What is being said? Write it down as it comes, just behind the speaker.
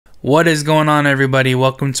What is going on, everybody?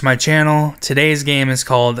 Welcome to my channel. Today's game is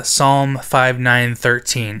called Psalm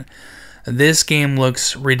 5913. This game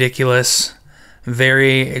looks ridiculous.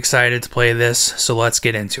 Very excited to play this, so let's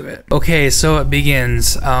get into it. Okay, so it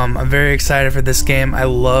begins. I'm very excited for this game. I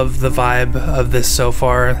love the vibe of this so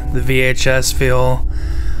far. The VHS feel,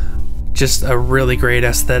 just a really great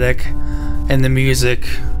aesthetic, and the music,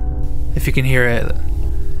 if you can hear it,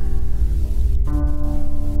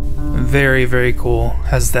 very, very cool.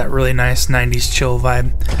 Has that really nice 90s chill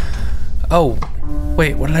vibe. Oh,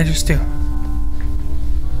 wait, what did I just do?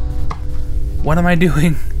 What am I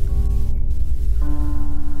doing?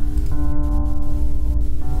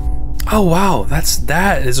 Oh wow, that's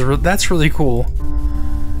really cool.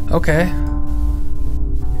 Okay.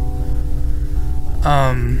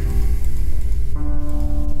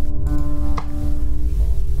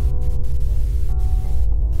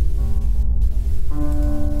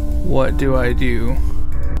 What do I do?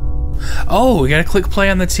 Oh, we gotta click play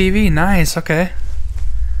on the TV. Nice, okay.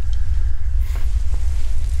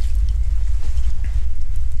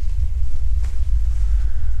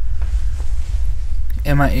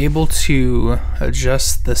 Am I able to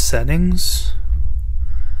adjust the settings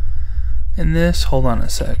in this? Hold on a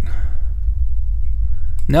sec.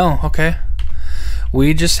 No, okay.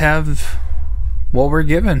 We just have what we're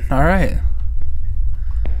given. Alright.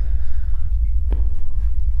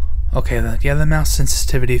 Okay, yeah, the mouse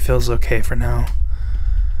sensitivity feels okay for now.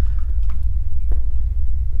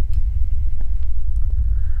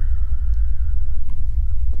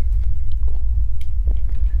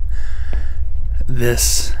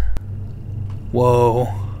 This. Whoa.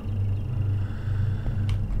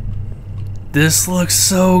 This looks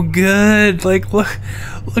so good. Like, look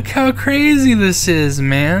how crazy this is,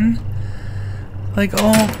 man. Like,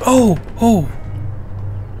 oh.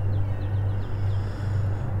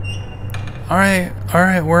 Alright,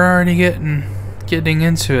 we're already getting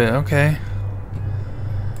into it, okay.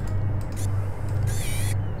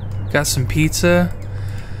 Got some pizza,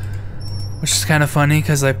 which is kind of funny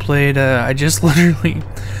because I played, I just literally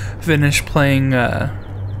finished playing, at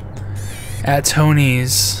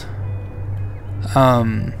Tony's,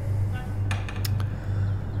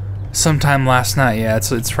 sometime last night. Yeah,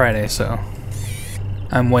 it's Friday, so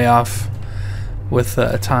I'm way off with,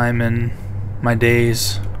 time and my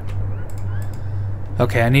days.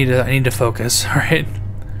 Okay, I need to focus. All right.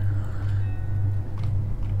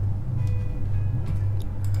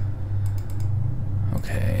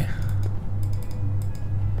 Okay.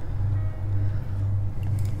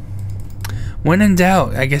 When in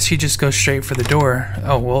doubt, I guess you just go straight for the door.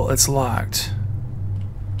 Oh, well, it's locked.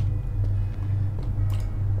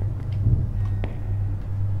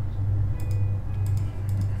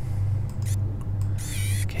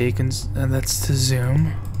 Okay, you can, that's to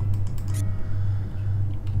zoom.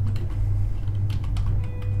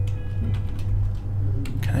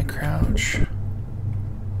 Can I crouch?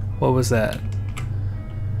 What was that?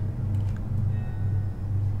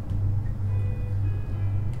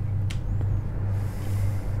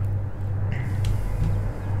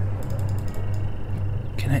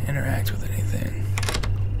 Can I interact with anything?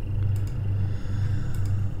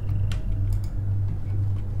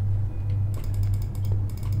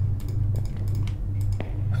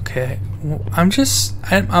 Okay, well,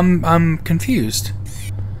 I'm confused.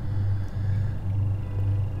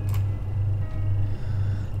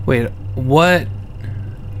 Wait, what?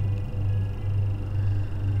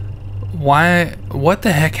 Why? What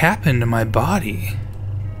the heck happened to my body?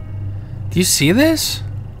 Do you see this?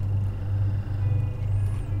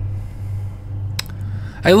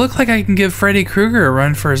 I look like I can give Freddy Krueger a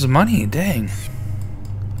run for his money. Dang.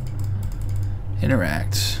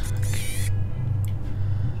 Interact.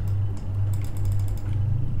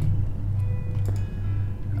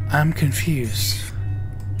 I'm confused.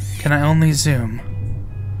 Can I only zoom?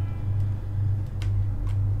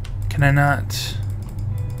 Can I not?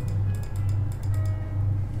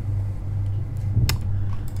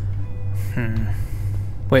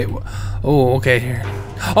 Wait. Oh, okay, here.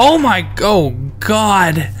 Oh my. Oh,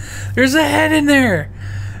 God. There's a head in there.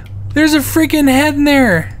 There's a freaking head in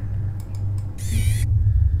there.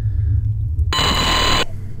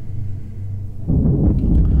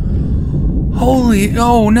 Holy.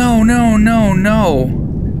 Oh, no.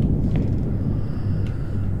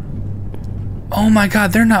 Oh my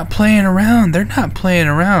God, they're not playing around. They're not playing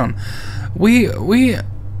around. We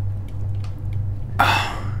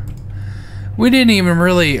didn't even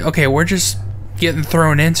really... Okay, we're just getting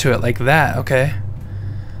thrown into it like that, okay.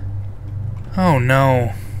 Oh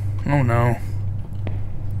no. Oh no.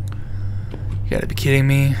 You gotta be kidding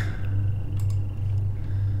me.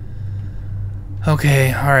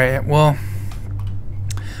 Okay, alright, well,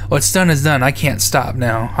 what's done is done. I can't stop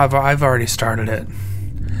now. I've already started it.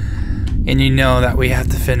 And you know that we have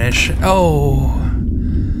to finish. Oh!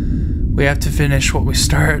 We have to finish what we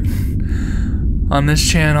start on this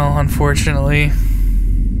channel, unfortunately.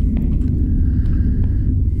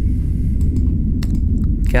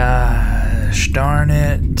 Gosh darn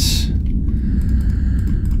it.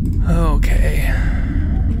 Okay.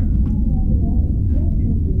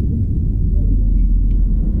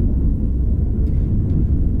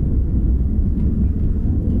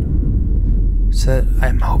 So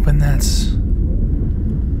I'm hoping that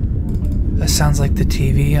sounds like the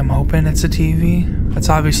TV. I'm hoping it's a TV. That's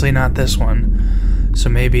obviously not this one. So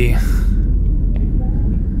maybe.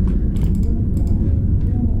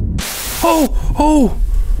 Oh! Oh!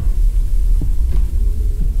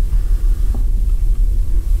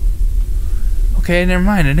 Okay, never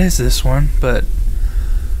mind. It is this one, but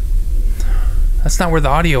that's not where the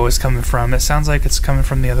audio is coming from. It sounds like it's coming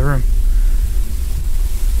from the other room.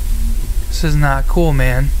 This is not cool,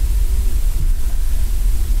 man.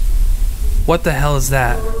 What the hell is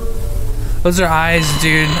that? Those are eyes,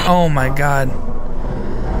 dude. Oh my god.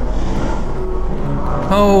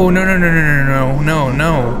 Oh, no, no, no, no, no, no, no,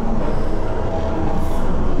 no.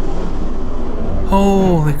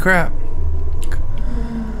 Holy crap.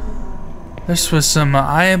 This was some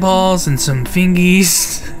eyeballs and some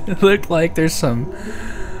fingies. It looked like there's some...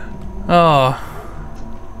 Oh.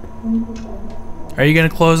 Are you gonna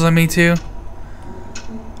close on me too?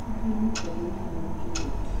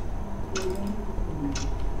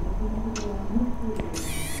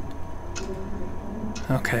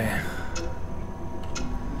 Okay.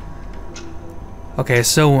 Okay,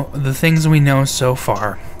 so the things we know so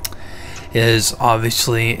far is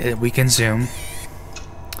obviously we can zoom.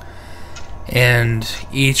 And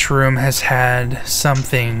each room has had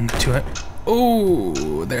something to it.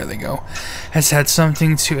 Oh, there they go. Has had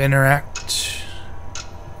something to interact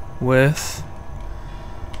with.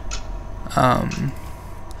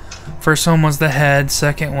 First one was the head,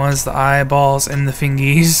 second was the eyeballs and the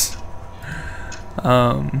fingies.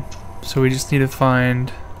 So we just need to find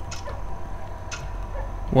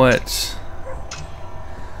what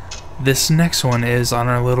this next one is on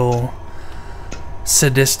our little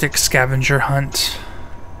sadistic scavenger hunt.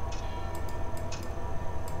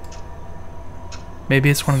 Maybe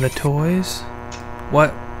it's one of the toys?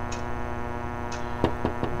 What?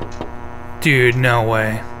 Dude, no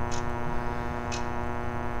way.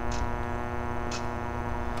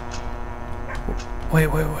 Wait,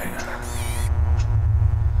 wait, wait.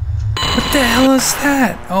 What the hell is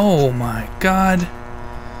that? Oh my god.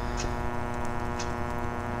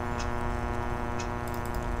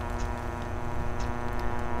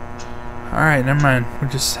 Alright, never mind. We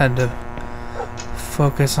just had to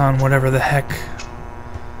focus on whatever the heck.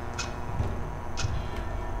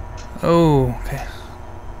 Oh, okay.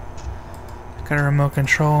 Got a remote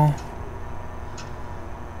control.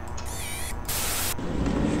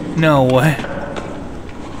 No way.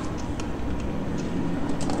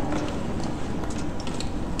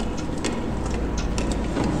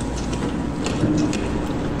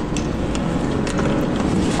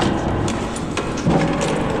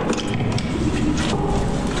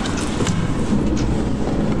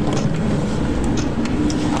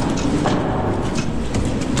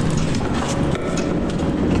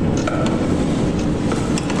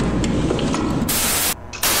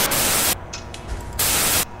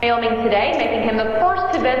 Wyoming today, making him the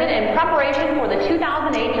first to visit in preparation for the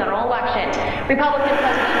 2008 general election. Republican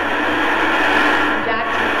President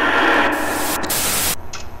Jackson.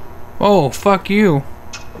 Oh, fuck you.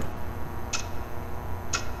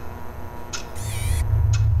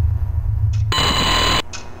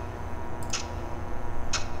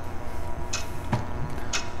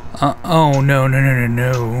 Oh, no, no, no, no,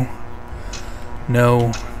 no.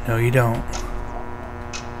 No, no, you don't.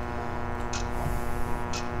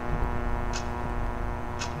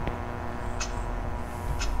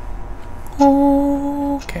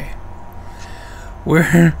 Okay.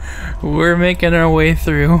 We're making our way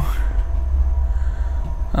through.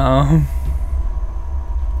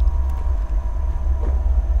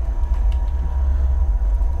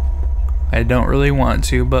 I don't really want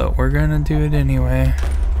to, but we're gonna do it anyway.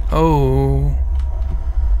 Oh.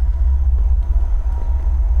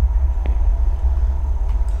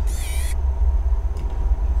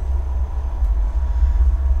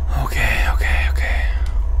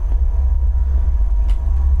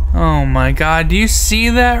 Oh my god, do you see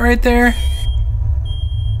that right there?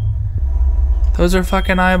 Those are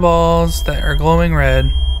fucking eyeballs that are glowing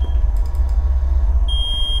red.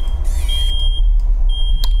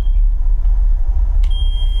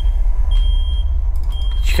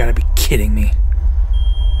 gotta be kidding me.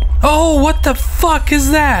 Oh, what the fuck is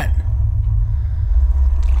that?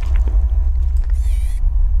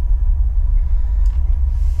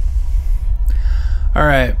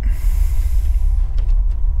 Alright.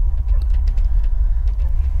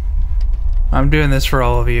 I'm doing this for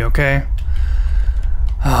all of you, okay?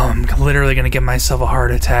 Oh, I'm literally gonna give myself a heart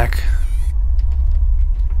attack.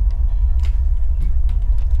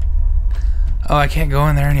 Oh, I can't go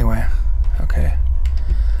in there anyway. Okay.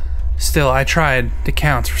 Still, I tried. It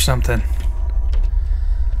counts for something.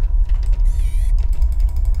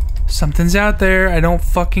 Something's out there. I don't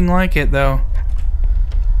fucking like it, though.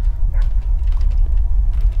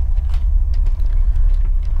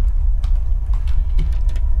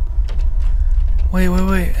 Wait, wait,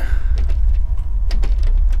 wait.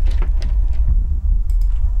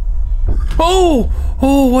 Oh!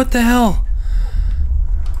 Oh, what the hell?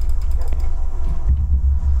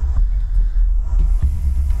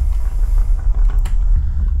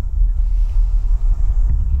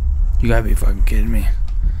 You gotta be fucking kidding me.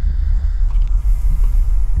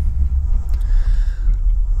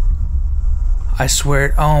 I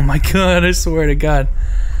swear. Oh my god, I swear to God.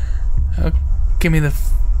 Give me the.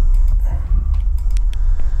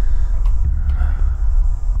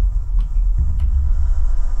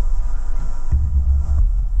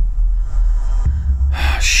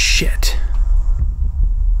 Shit.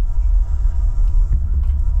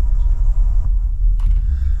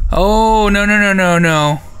 Oh, no, no, no, no,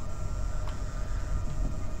 no.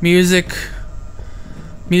 Music.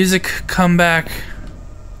 Music, come back.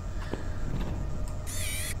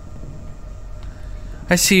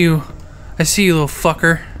 I see you. I see you, little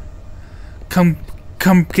fucker. Come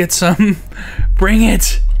get some. Bring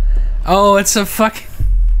it. Oh, it's a fucking...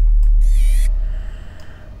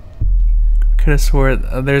 Could have swore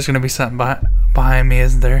there's gonna be something behind me,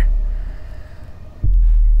 isn't there?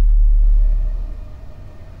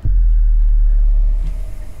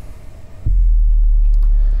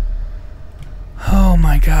 Oh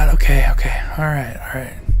my god, okay, okay. Alright,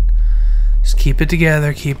 alright. Just keep it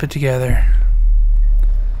together, keep it together.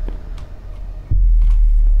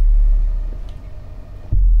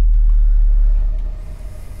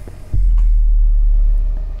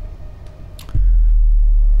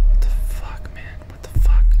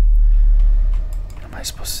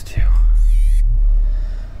 Supposed to do?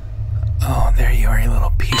 Oh, there you are, you little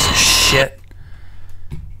piece of shit.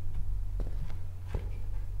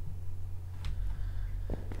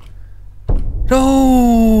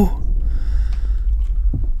 No.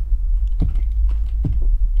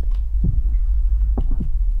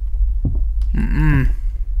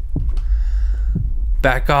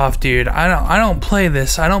 Back off, dude. I don't play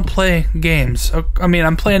this. I don't play games. I mean,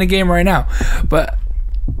 I'm playing a game right now, but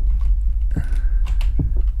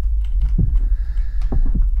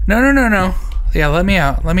no, no, no, no. Yeah, let me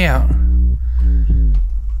out. Let me out.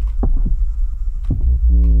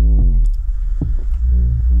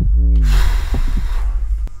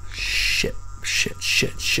 Shit, shit,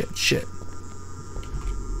 shit, shit, shit.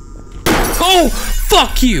 Oh,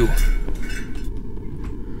 fuck you!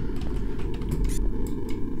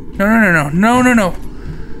 No, no, no, no, no, no, no.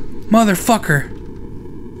 Motherfucker.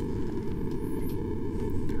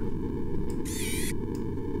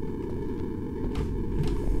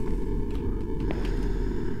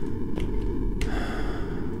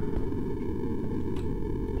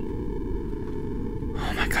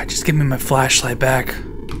 God, just give me my flashlight back.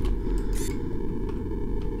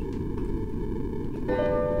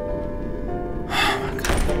 Oh my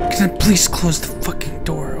God. Can I please close the fucking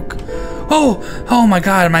door? Oh my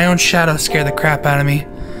God, my own shadow scared the crap out of me.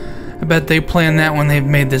 I bet they planned that when they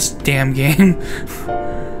made this damn game.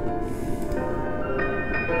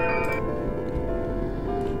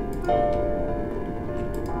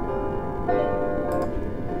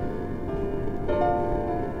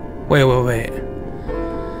 Wait, wait, wait.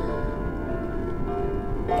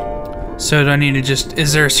 So do I need to just...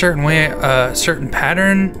 Is there a certain way, a certain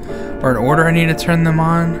pattern or an order I need to turn them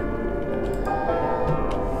on?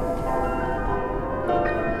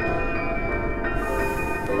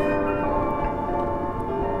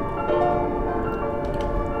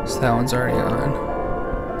 So that one's already on.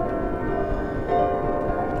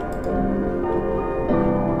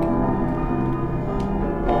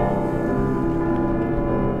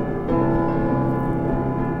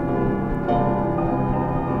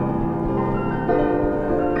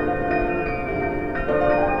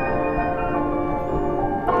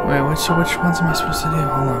 Which ones am I supposed to do?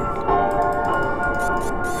 Hold on.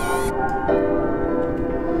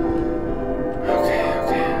 Okay,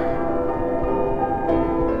 okay.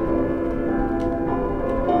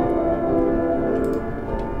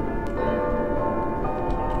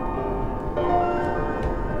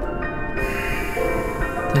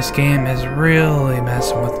 This game is really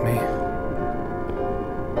messing with me.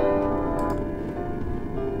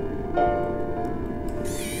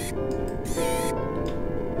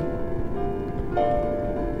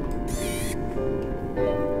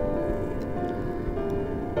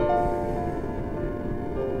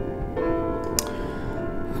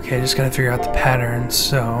 Okay, I just gotta figure out the pattern,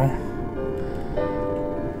 so...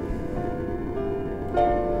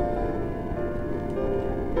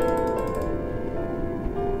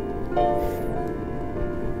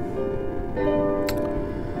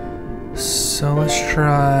 So let's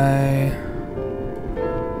try,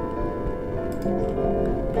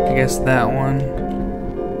 I guess that one.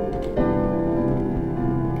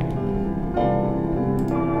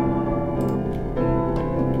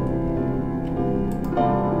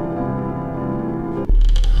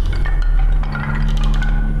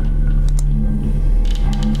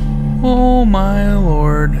 Oh my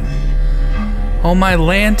lord. Oh my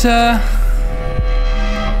Lanta.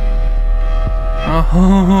 Oh,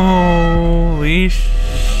 holy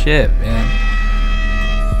shit, man.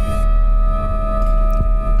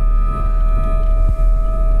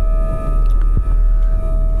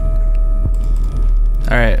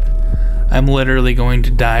 Alright. I'm literally going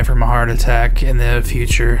to die from a heart attack in the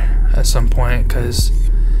future at some point, because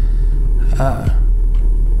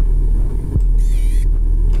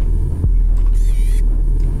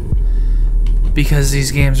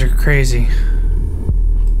these games are crazy.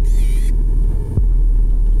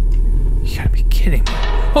 You gotta be kidding me.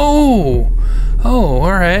 Oh! Oh,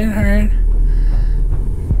 alright, alright.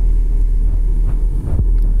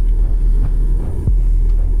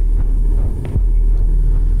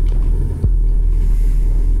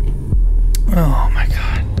 Oh my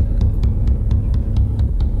god.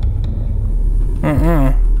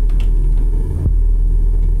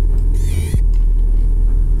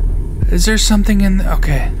 Is there something in the...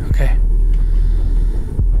 Okay, okay.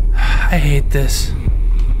 I hate this.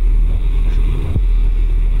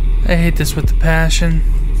 I hate this with the passion.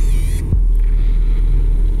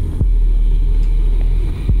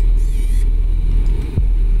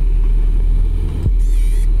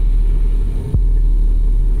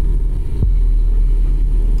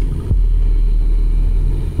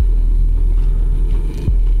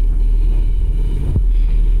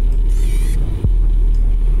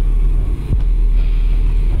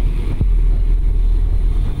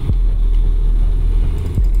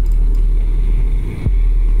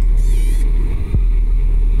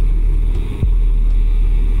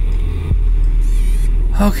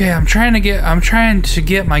 Okay, I'm trying to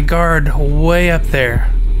get my guard way up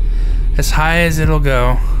there. As high as it'll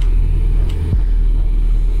go.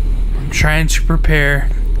 I'm trying to prepare.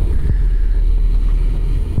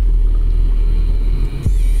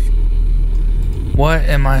 What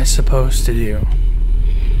am I supposed to do?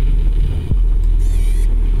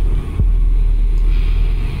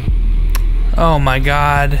 Oh my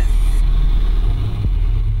god.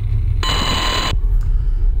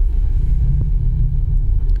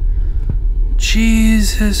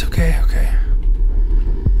 Jesus, okay, okay.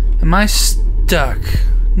 Am I stuck?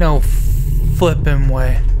 No flippin'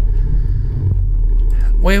 way.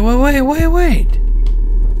 Wait.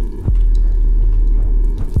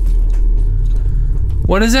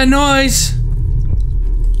 What is that noise?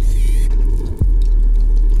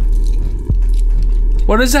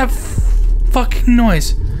 What is that fucking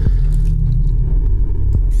noise?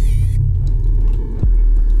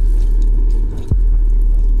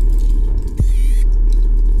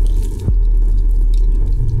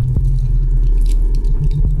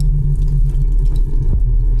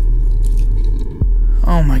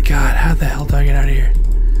 Oh my god, how the hell do I get out of here?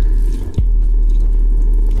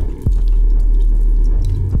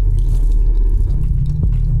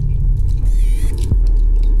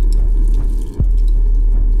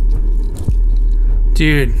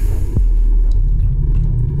 Dude.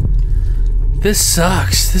 This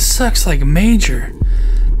sucks. This sucks like major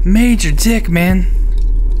dick, man.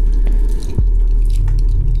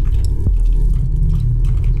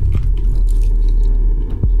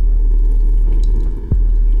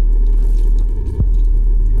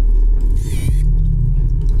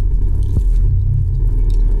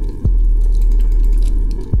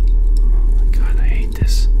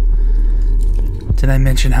 Did I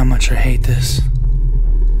mention how much I hate this?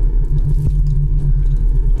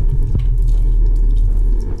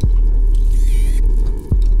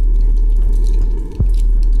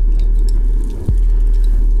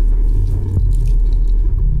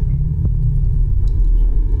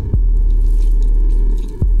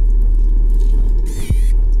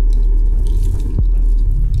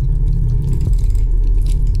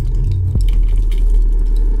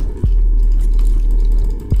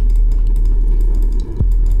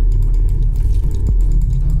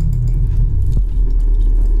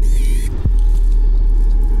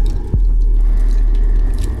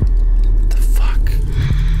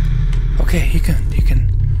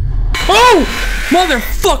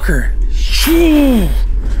 Motherfucker!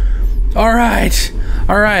 Alright.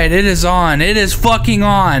 Alright, it is on. It is fucking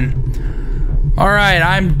on. Alright,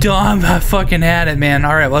 I'm done. I fucking had it, man.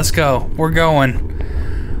 Alright, let's go. We're going.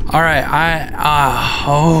 Alright,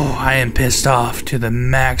 I am pissed off to the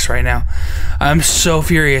max right now. I'm so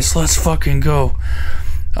furious. Let's fucking go.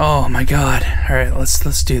 Oh my god. Alright,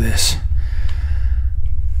 let's do this.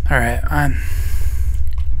 Alright,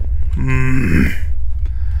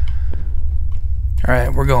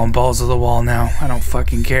 Alright, we're going balls to the wall now. I don't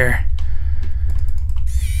fucking care.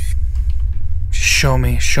 Just show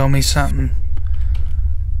me something.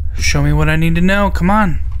 Show me what I need to know. Come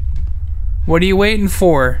on. What are you waiting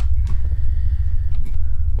for?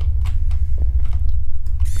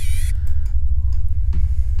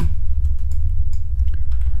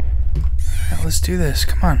 Alright, let's do this.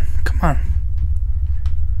 Come on. Come on.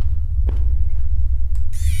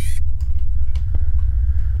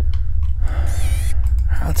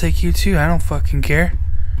 I'll take you too. I don't fucking care.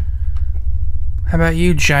 How about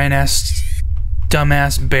you, giant ass,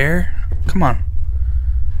 dumbass bear? Come on.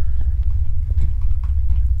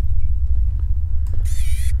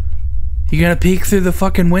 You gonna peek through the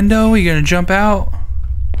fucking window? You gonna jump out?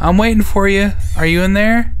 I'm waiting for you. Are you in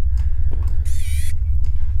there?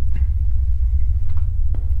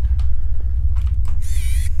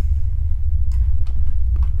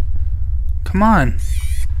 Come on.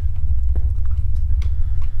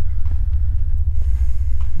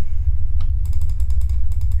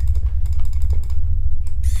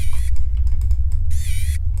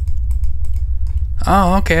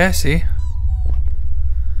 Oh, okay, I see.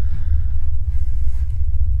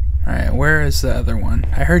 Alright, where is the other one?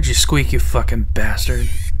 I heard you squeak, you fucking bastard.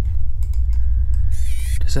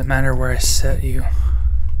 Does it matter where I set you?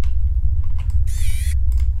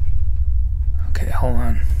 Okay, hold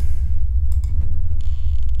on.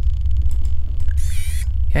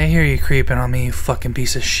 Yeah, I hear you creeping on me, you fucking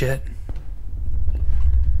piece of shit.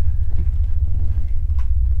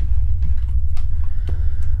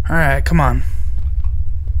 Alright, come on.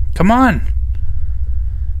 Come on!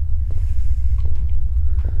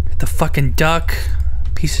 Get the fucking duck,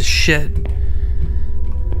 piece of shit.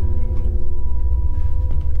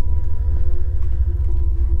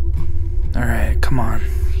 Alright, come on.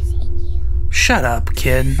 Shut up,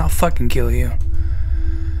 kid. I'll fucking kill you.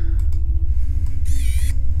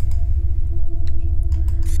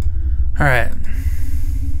 Alright.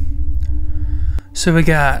 So we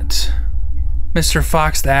got Mr.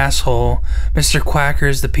 Fox the asshole, Mr.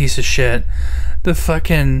 Quacker's the piece of shit, the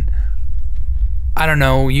fucking, I don't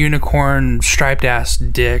know, unicorn striped ass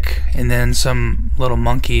dick, and then some little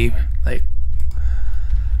monkey, like,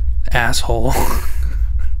 asshole.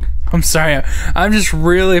 I'm sorry, I'm just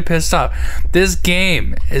really pissed off. This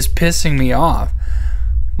game is pissing me off.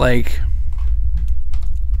 Like,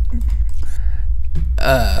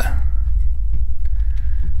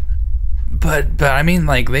 But I mean,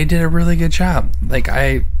 like, they did a really good job. Like,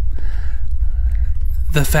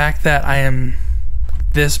 the fact that I am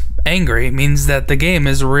this angry means that the game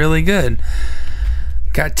is really good.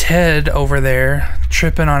 Got Ted over there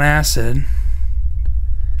tripping on acid.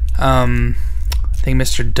 I think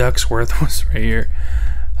Mr. Ducksworth was right here.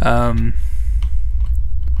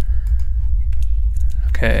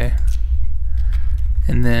 Okay.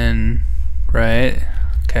 And then, right,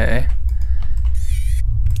 okay.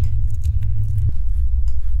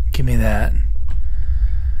 Give me that.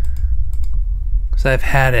 Because I've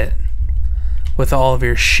had it with all of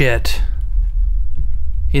your shit.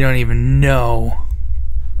 You don't even know.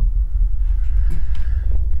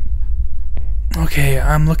 Okay,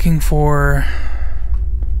 I'm looking for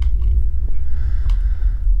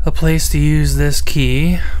a place to use this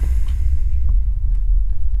key.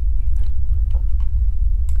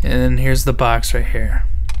 And then here's the box right here.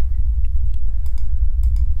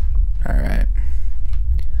 Alright.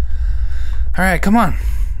 Alright, come on.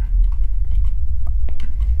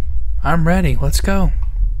 I'm ready. Let's go.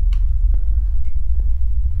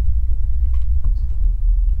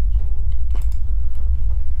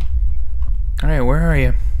 Alright, where are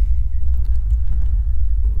you?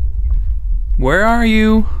 Where are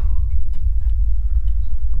you?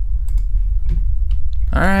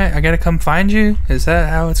 Alright, I gotta come find you? Is that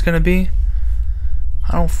how it's gonna be?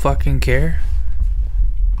 I don't fucking care.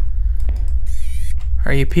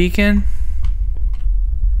 Are you peeking?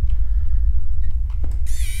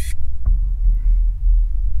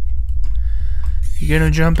 You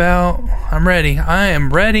gonna jump out? I'm ready. I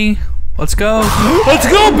am ready. Let's go. Let's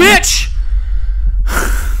go, bitch!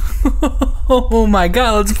 Oh my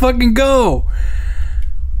god, let's fucking go!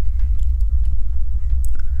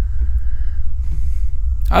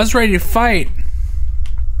 I was ready to fight.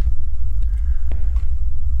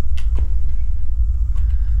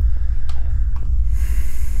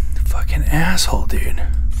 Fucking asshole, dude.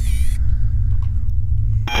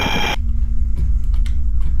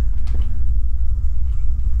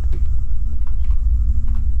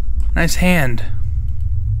 Nice hand.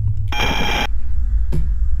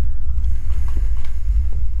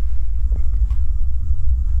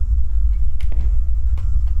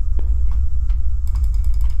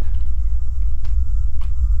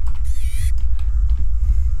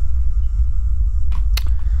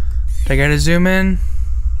 I gotta zoom in.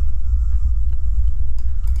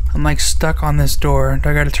 I'm like stuck on this door. Do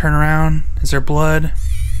I gotta turn around? Is there blood?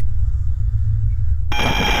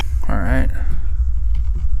 Alright.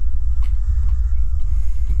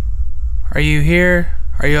 Are you here?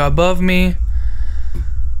 Are you above me?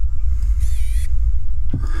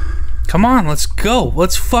 Come on, let's go.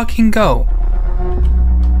 Let's fucking go.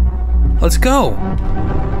 Let's go.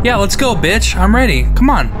 Yeah, let's go, bitch. I'm ready. Come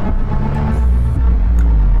on.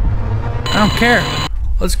 I don't care.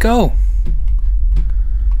 Let's go.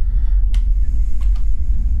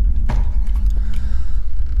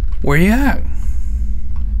 Where you at?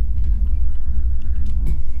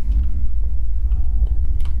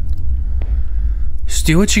 Just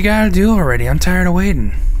do what you gotta do already. I'm tired of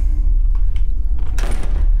waiting.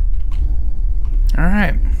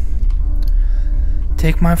 Alright.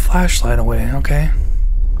 Take my flashlight away, okay?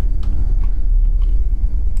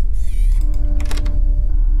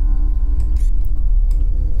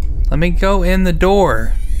 Let me go in the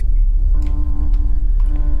door.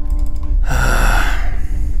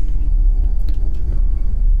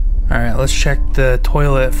 Alright, let's check the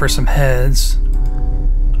toilet for some heads.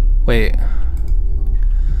 Wait.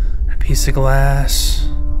 A piece of glass.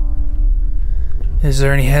 Is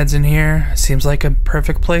there any heads in here? Seems like a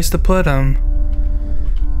perfect place to put them.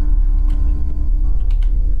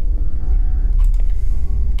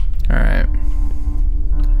 Alright.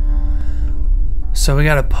 So we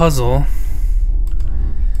got a puzzle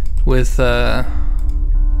with,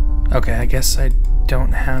 okay, I guess I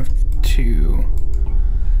don't have to,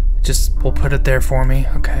 we'll put it there for me,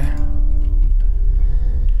 okay.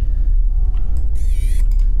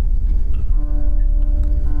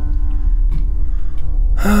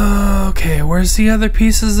 Okay, where's the other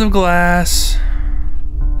pieces of glass?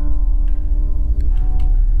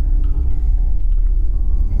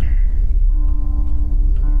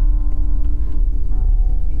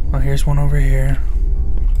 Well, here's one over here.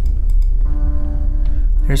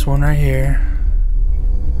 There's one right here.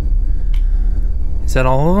 Is that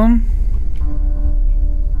all of them?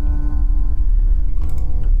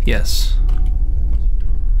 Yes.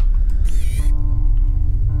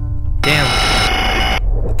 Damn.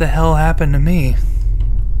 What the hell happened to me?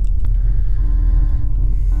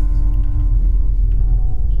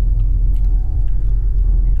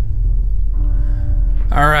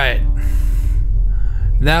 Alright.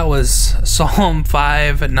 That was Psalm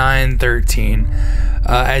 5:9-13.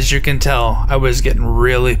 As you can tell, I was getting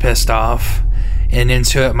really pissed off, and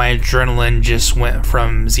into it, my adrenaline just went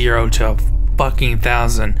from 0 to a fucking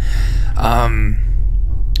 1,000.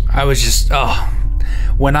 I was just,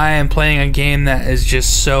 when I am playing a game that is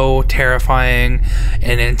just so terrifying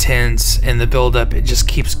and intense, and the build-up, it just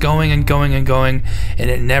keeps going and going and going,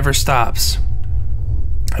 and it never stops.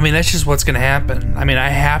 I mean, that's just what's gonna happen. I mean, I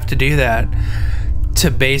have to do that to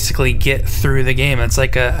basically get through the game. It's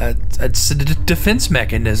like it's a defense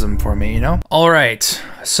mechanism for me, you know? Alright,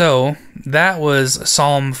 so that was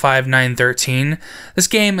Psalm 5:9-13. This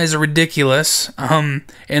game is ridiculous,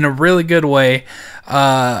 in a really good way.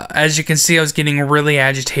 As you can see, I was getting really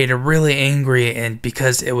agitated, really angry, and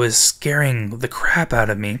because it was scaring the crap out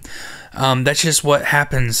of me. That's just what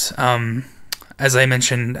happens, as I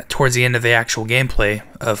mentioned towards the end of the actual gameplay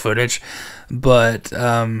footage. But,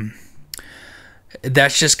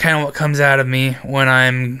 that's just kind of what comes out of me when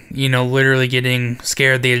I'm, you know, literally getting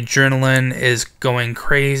scared. The adrenaline is going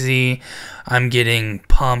crazy. I'm getting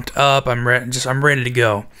pumped up. I'm ready to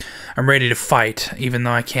go. I'm ready to fight, even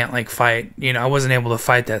though I can't like fight. You know, I wasn't able to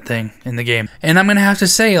fight that thing in the game. And I'm gonna have to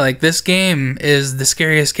say, like, this game is the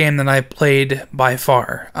scariest game that I've played by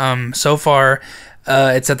far. So far,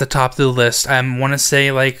 it's at the top of the list. I want to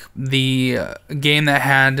say, like, the game that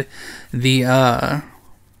had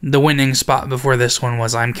the winning spot before this one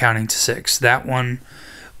was I'm Counting to 6. That one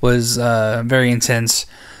was very intense.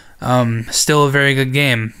 Still a very good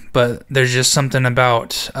game, but there's just something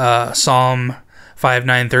about Psalm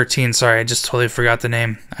 5:9-13. Sorry, I just totally forgot the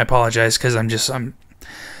name. I apologize, because I'm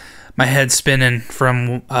my head's spinning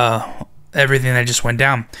from everything that just went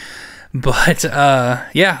down. But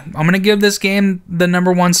yeah, I'm gonna give this game the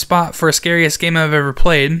 #1 spot for scariest game I've ever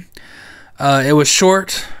played. It was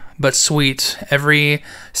short but sweet. Every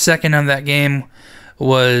second of that game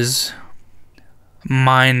was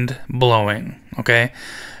mind-blowing, okay?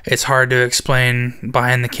 It's hard to explain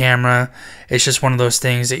behind the camera. It's just one of those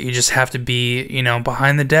things that you just have to be, you know,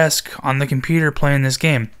 behind the desk on the computer playing this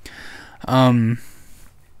game.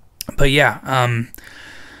 But yeah,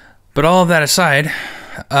 but all of that aside,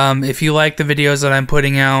 if you like the videos that I'm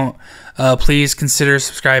putting out, please consider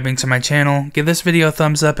subscribing to my channel. Give this video a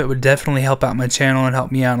thumbs up. It would definitely help out my channel and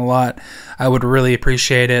help me out a lot. I would really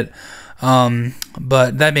appreciate it.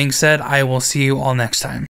 But that being said, I will see you all next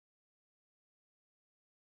time.